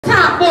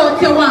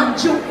about you want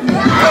to.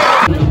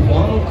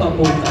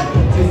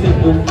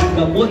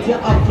 But you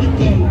have to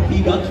think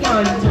bigger,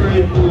 can't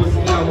turn those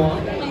scammer.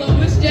 Hello,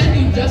 Miss Jen,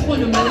 you just won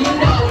 $1 million.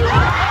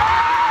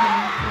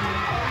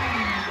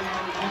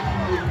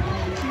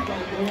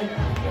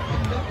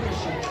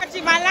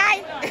 Watching my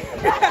life.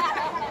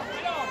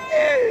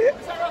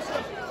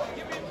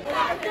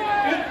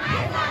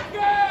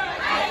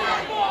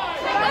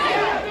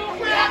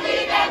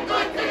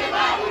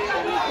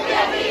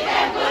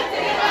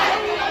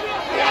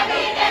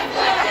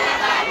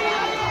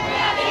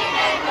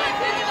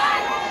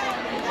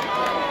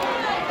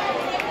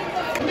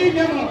 Big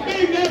them up,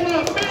 big them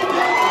up, big them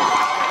up.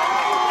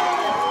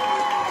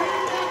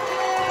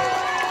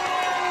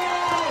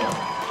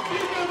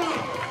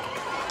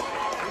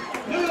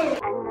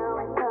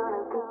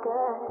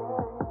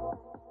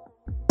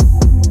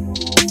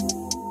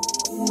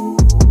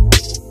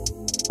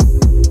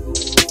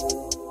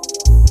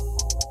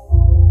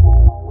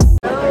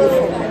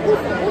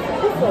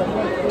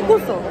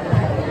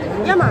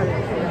 Yeah, man.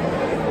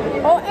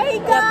 Oh, hey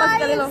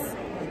guys.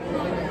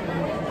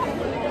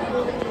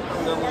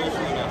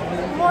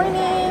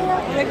 Morning.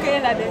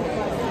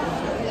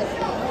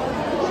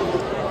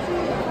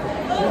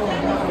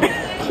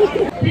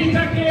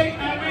 Peter King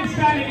and Miss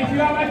Sally, if you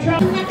have a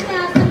chance. In the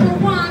class, number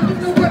one, if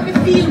the work me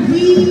feel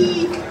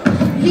weak,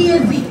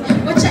 lazy.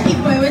 But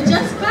if I were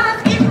just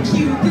fast and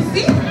cute, you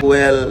see?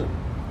 Well,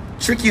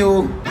 trick you.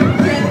 Tell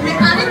me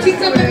all the things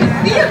that make me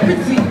feel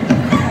pretty.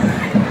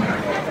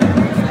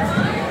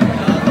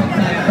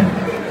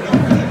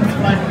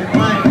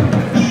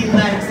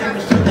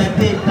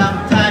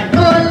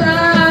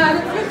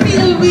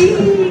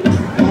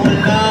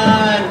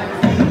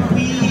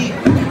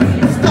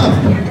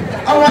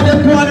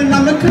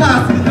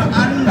 Class, you don't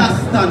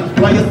understand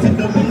why you sit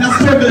down in a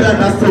struggle and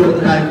a soul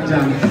like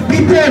jam. Be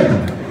dead,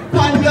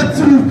 pan your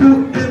two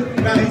foot,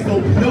 rise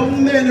up,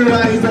 young men,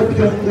 rise up,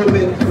 young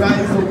women,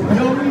 rise up,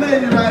 young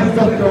men, rise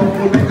up, young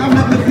women. And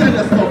let me tell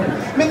you something,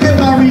 me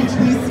never reach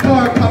this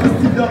far, come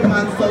sit down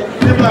man, so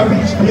never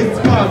reach this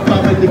far,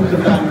 come a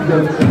little and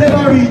girl.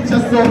 Never reach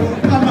us so,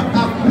 come a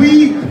act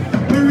weak,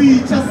 we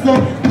reach us so,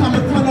 come a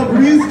turn up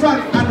real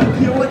strong, and I don't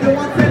care what they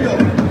want to tell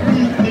you.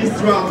 Weakness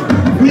strong,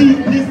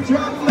 weakness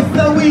strong.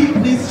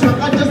 Weakness strong,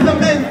 and just a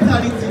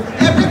mentality.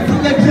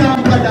 Everything you can,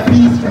 but be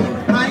strong.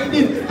 Mind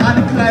it and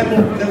climb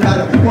up the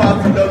ladder.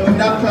 Walk down in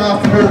the class,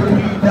 smoke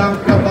weed and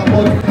grab a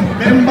bud.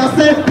 Remember,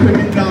 say,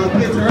 criminal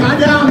get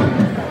radam.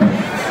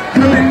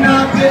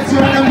 Criminal get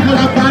radam, have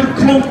a bad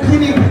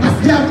company. A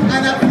scam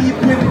and a thief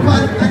with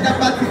pants and a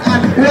batty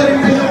and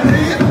holding in your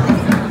brain.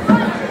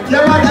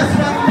 You're rather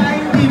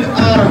strong-minded,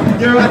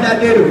 you're rather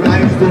dead.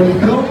 Rise up,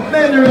 young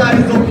men,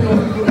 rise up,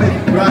 young women.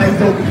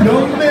 Rise up,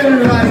 young men,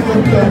 rise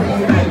up, young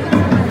women.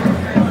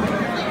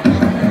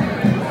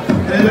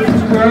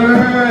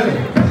 Girl,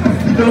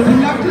 you don't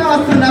in a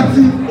class and a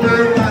team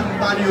or one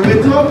body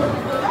weight up.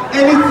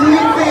 Anything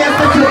you say as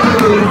a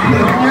trouble is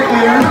in your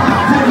ear.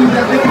 Tell you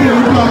that they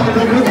can't talk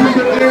to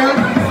the air.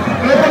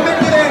 Over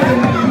there,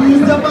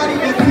 use the body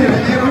to tell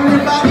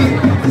everybody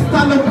to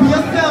stand up for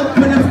yourself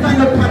when they stand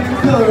up on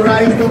themselves.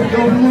 Rise up,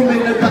 young women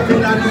that got the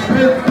land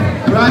straight.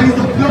 Rise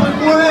up, young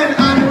women,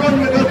 and run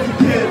with us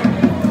again.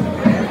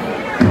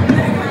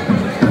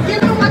 You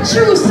know what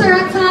true, sir?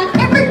 I talk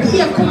every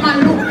day come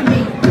and look me.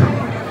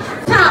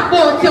 Talk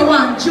about you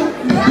want to.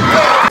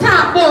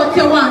 Talk about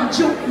you want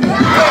to.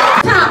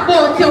 Talk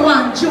about you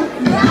want to.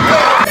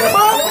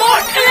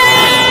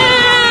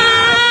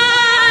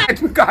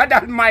 God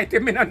Almighty,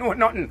 me no know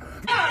nothing.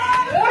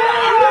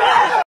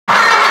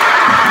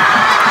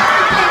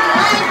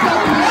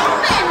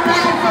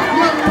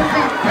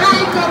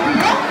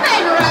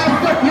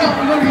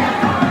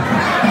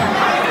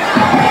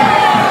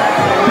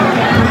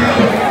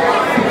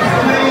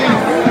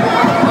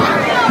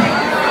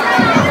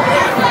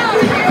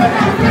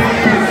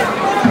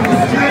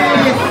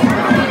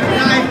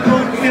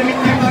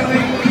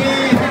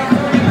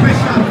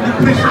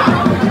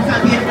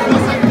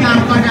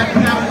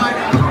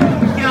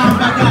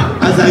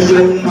 As a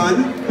young man,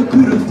 I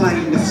couldn't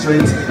find the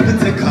strength to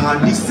take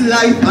on this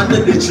life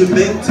under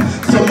detriment.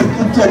 So I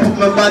cut up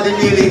my body,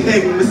 nearly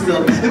hang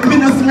myself. If me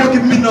not smoke,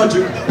 if me not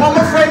drink, I'm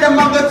afraid I'm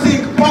gonna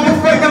think, I'm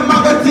afraid I'm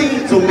gonna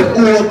think. So I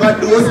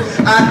overdose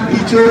and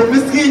beat out my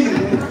skin.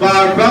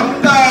 Far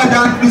from God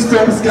and do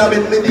some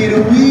scabbing me need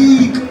a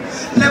week.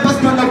 Never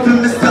stand up for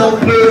myself,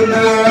 no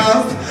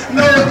morals,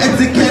 no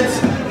etiquette,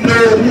 no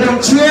home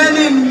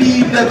training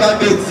me never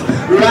get.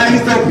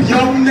 Rise up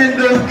young men,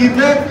 don't give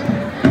up.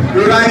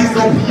 Rise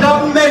up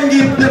young men,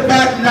 give the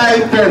bad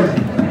life up.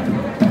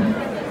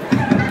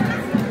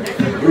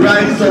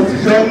 Rise up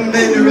young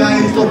men,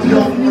 rise up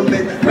young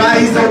women.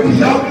 Rise up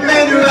young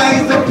men,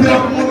 rise up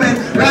young women.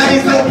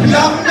 Rise up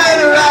young men,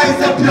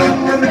 rise up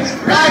young women.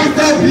 Rise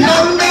up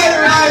young men,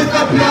 rise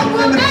up young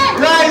women.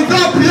 Rise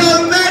up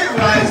young men,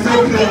 rise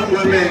up young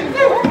women.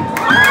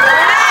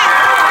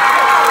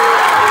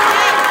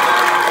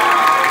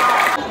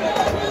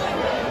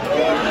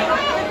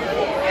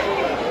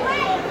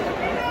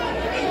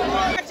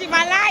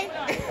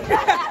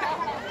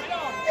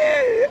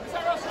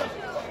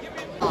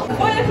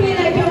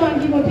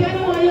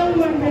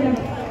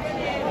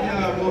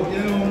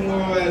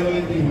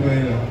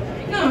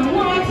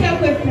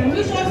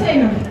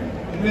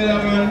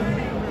 Miller man.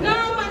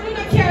 No, man, you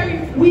don't carry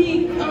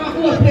weak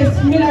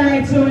hopeless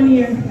Millerites on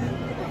here.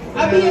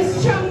 I be a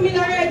strong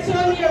Millerites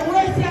on here.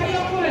 Where's your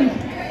young one?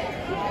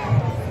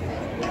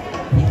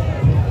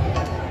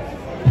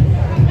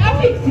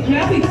 I fix it,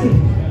 I fix it.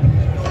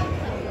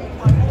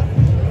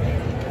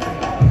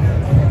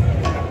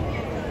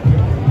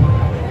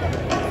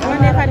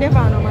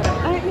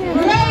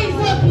 Rise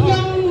up,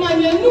 young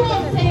man. You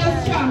know say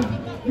you're strong.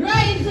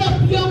 Rise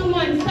up, young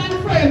man. Stand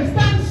firm,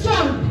 stand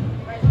strong.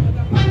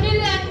 On the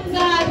land,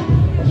 God,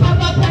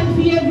 have up and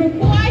for every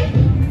boy,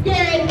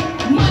 girl,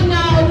 man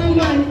or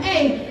woman.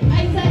 Hey,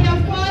 Isaiah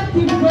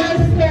 40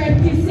 verse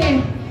 30 say,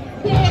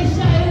 they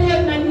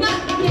shall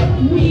not get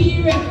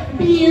weary,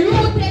 be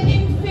rooted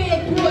in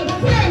faith, hold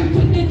firm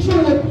to the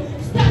truth.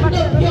 Stand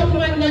up, young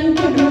man, and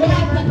give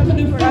water to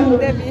the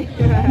food.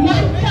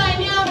 Mankind,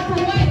 you have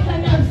to wise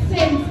and have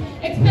sense,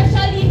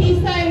 especially in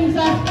these times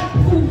of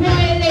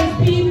violence,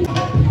 being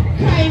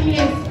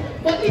crimeless.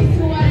 But this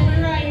is what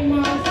I rhyme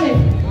and say.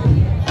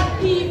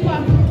 Keep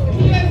up,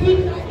 hear me.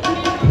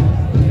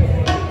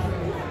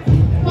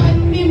 When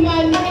me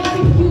man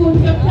execute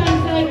your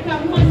plans like a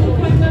man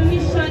on a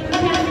mission.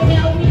 Can you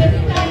help me this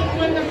time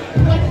on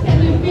watch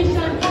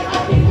television? I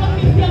think up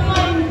if your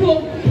mind go.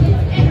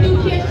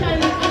 Education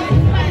and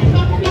spice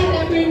of feel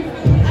bring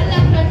a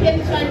lot of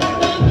attention.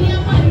 Don't be a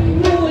man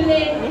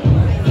ruling.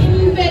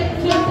 Invent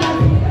just as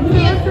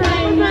waste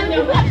time and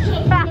you watch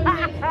up your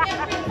next.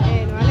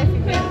 Every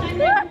time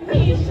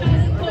nation.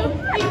 So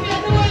if you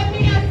know what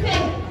me I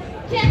say,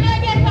 can I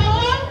get a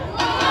one?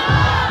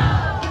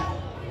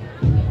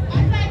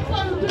 As I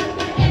come to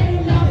the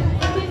end of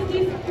this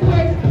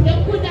discourse, you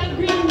could have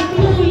green,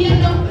 blue,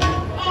 yellow,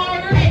 or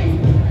red.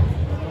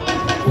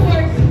 Of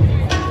course,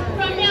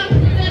 from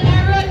youngster I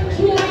run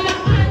through your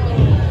hand.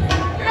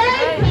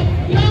 Rise up,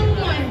 young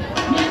man.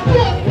 You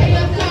know say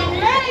you're strong.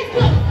 Rise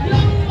up,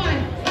 young man.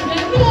 You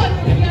know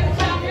say you're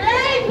strong.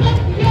 Rise up,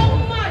 young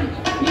man.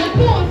 You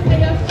know say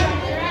you're strong.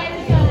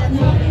 Rise up,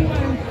 young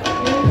man.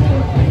 You know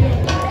say you're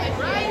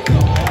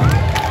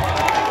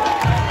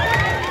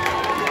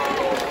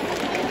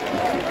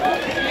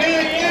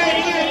Yeah.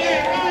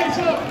 Rise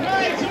up.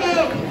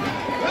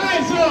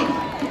 Rise up.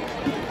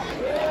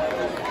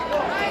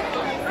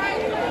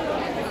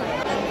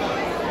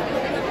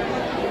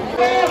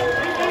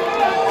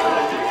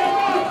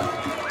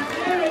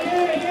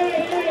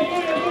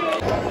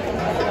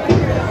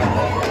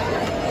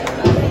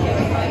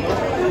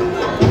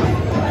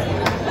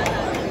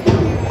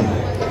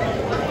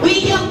 We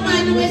young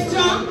man, we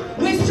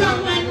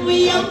strong and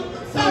we young.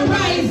 So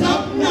rise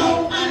up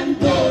now and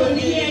don't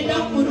lay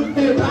down, put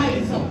the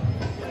rise up.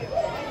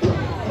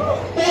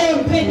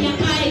 Open your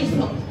eyes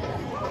up.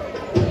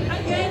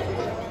 Again.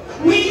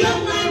 We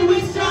young and we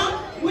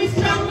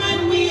strong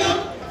and we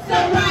young. So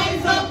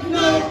rise up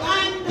now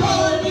and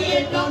don't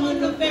lay down,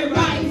 put the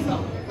rise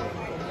up.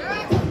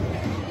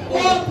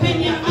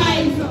 Open your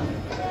eyes up.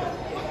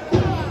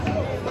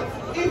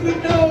 If we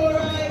don't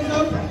rise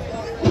up,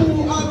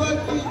 who are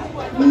we?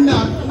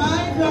 Not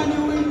my granny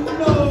will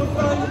know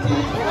from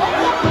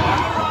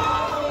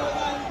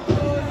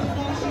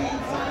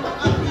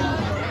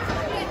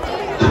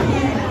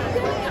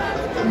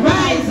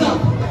Rise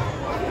up.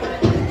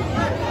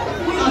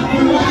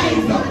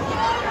 Rise up.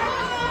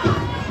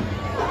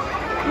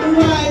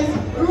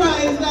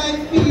 Rise like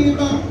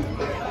fever.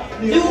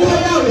 The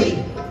whole way.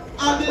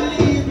 I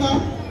believe.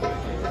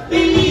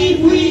 Believe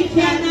we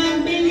can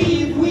and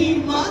believe we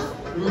must.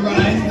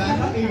 Rise like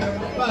a air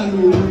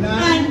balloon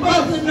And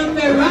button up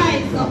the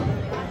rise up.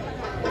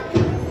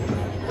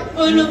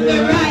 On up the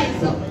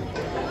rise up.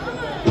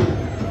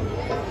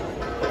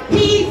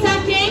 Peter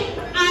King,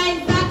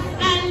 Isaac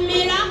and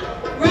Miller,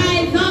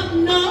 rise up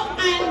now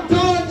and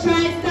don't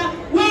try stop.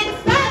 When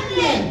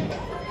Stanley,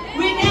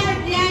 without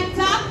the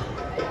attack,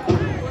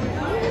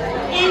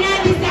 in a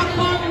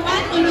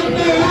disappointment, on up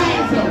the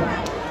rise up.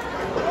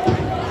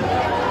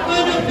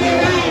 On up the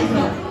rise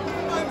up.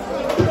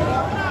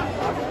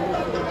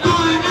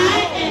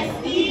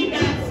 R-I-S-E,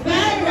 that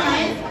spell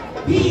rise.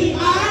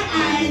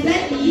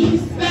 P-R-I-Z-E,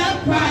 spell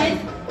prize.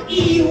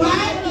 E-Y.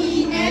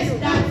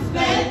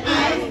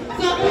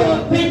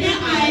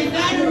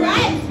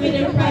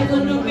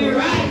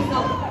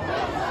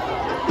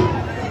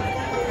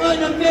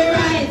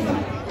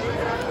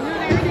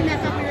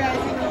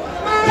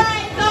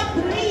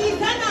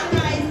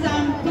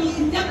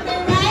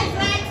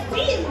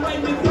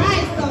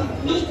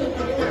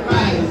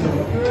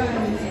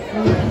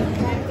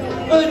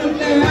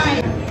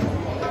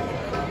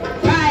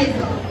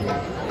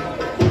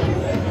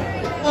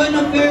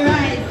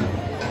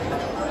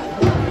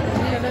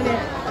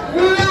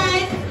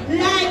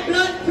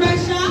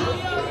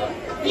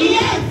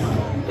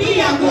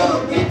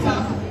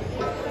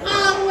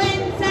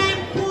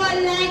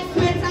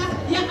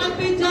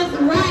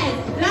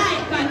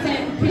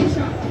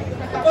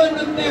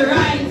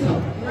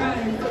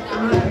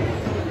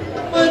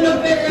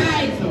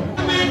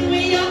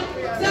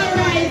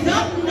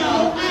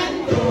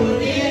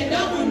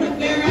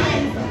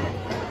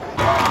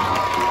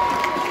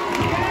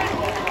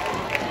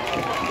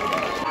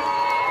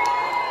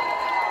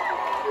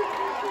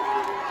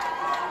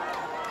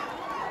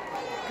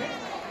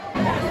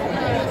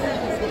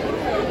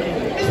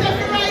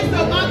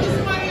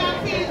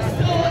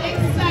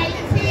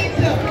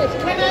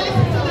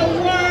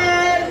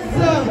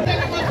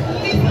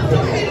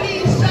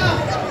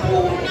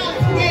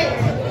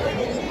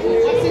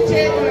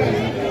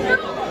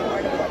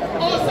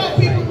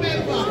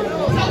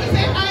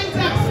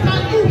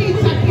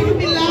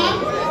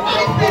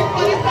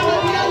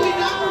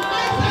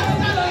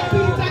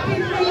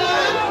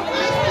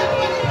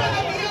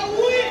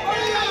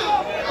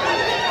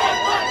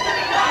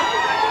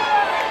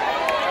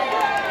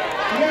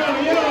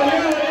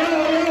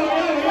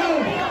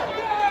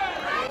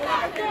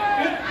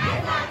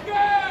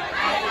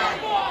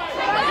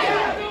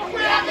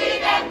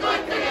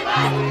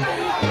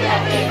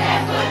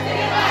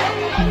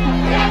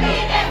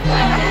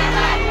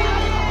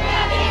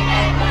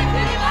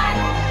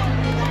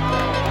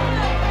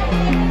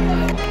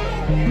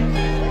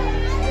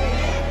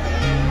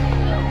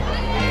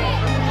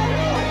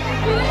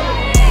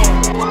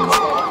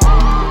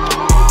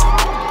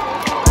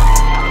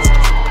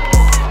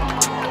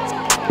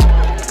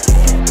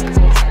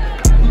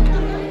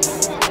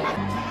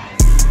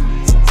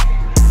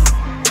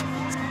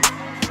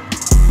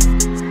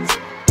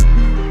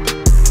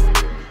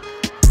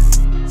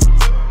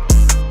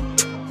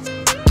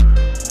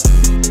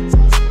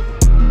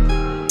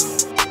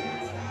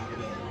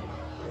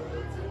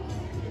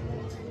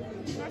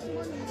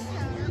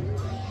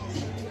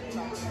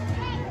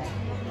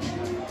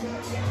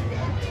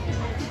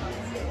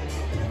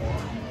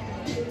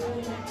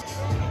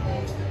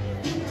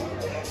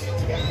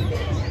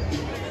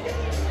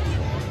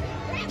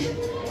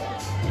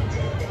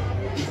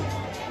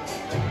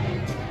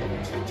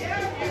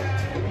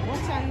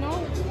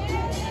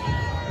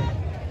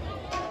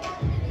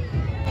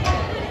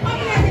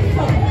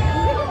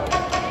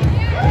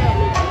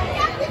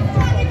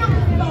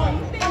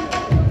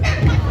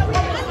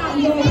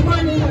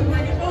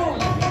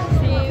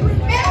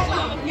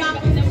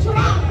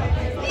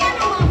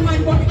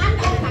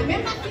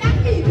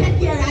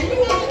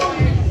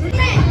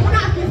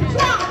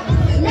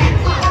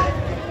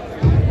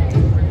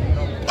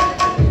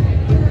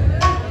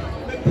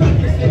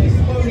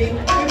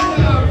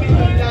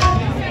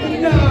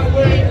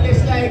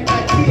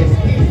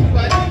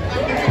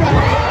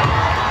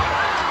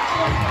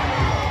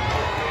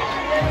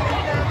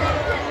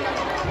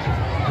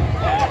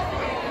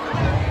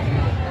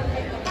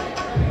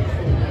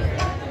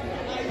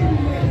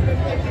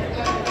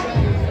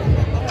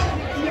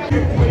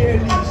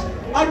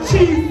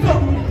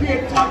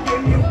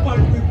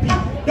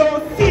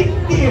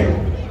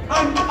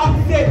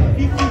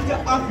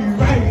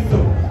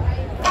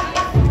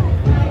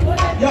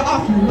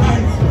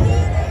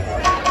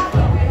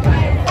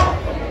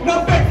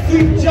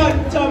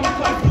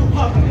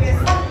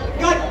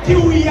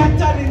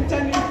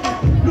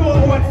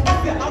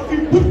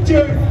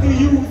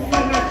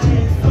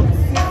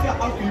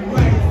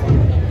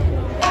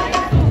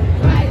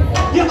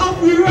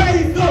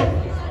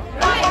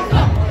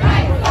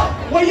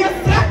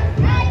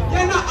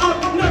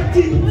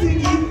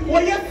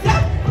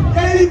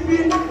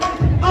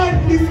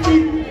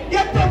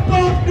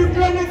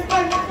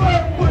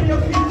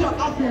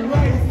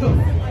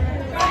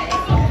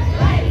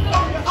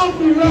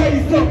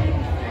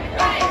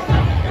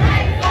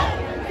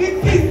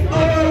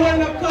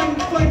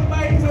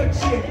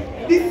 chain.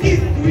 This is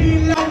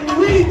real and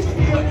reach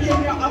for your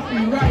aim. You have to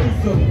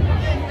rise up.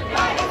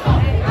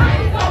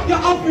 You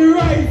have to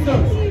rise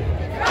up.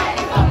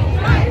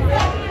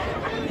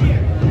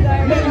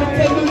 Let me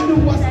tell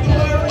you a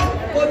story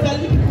about a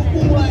little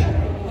boy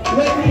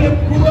when he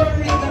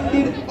pouring and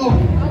did up.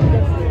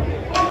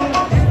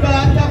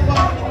 Start up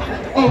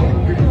up.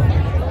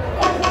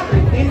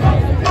 In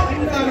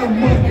a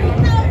money.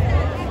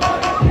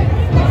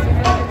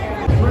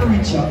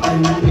 Richer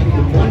and make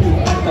the money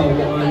after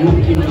one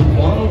looking at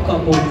one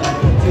couple time.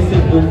 She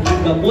said, oh,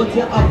 bigger, but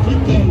you have to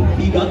think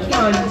bigger,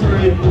 can't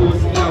turn no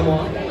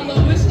scammer. Hello,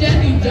 Miss Jen,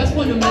 you just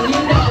won $1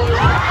 million.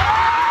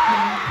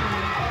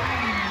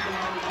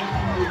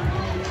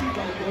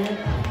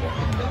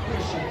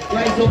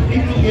 Rise up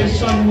in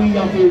nation, we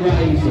have to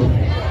rise up.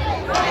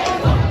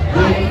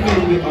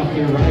 When we have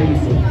to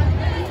rise up.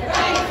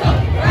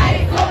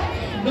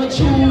 Not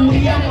true,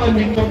 we are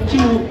money for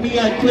cute. Me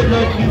and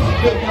Killer is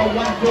better.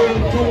 One girl,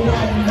 two,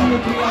 one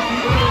youth. We have to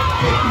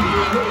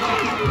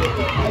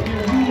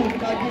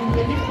youth. I do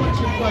many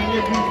punches on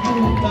every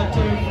youth that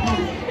turn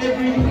youth.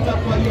 Every youth a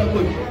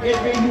firewood.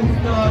 Every youth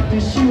start to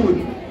shoot.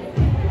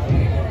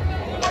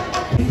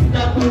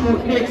 That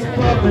will next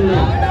problem.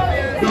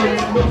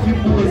 There's nothing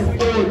more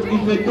sports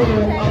if we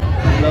don't have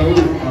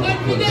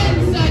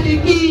Confidence are the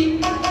key.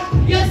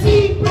 You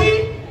see, free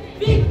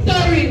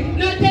victory.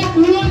 Not take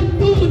 1,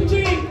 2,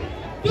 3.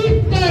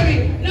 Victory.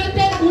 Not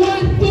take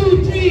 1,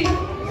 2, 3.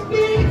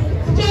 Speed,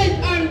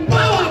 strength, and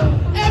power.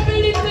 Every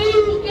little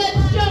you get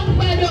strong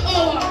by the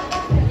hour.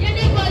 You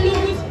never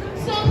lose.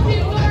 Something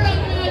go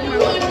wrong now. The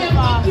one them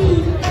to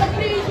choose. So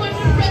please, when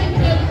you friend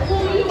them, who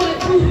you want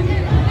to choose.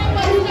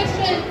 Never lose a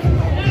strength.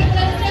 Not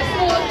just stress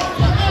out.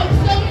 You have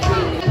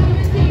something that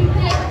you think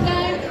next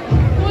time.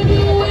 Would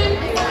you win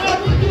or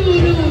would you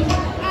lose?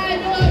 I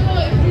don't know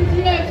if it's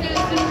your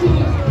chance to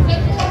choose. So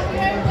take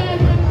your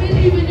time and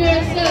believe in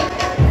yourself.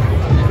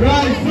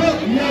 Rise up,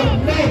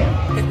 young man.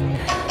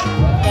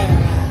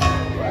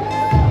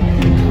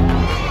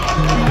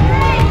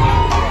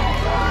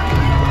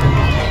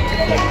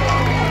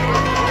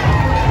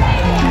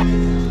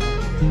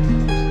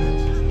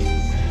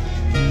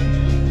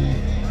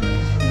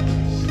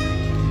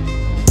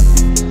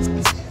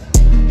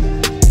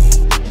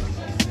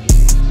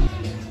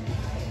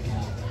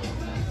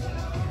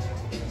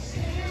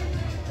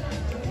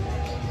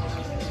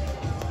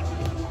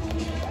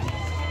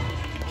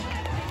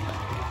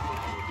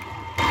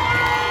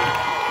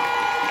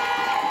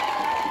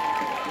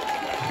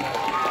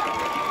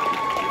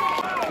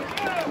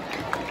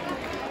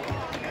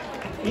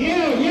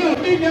 Yeah,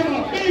 big them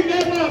up, big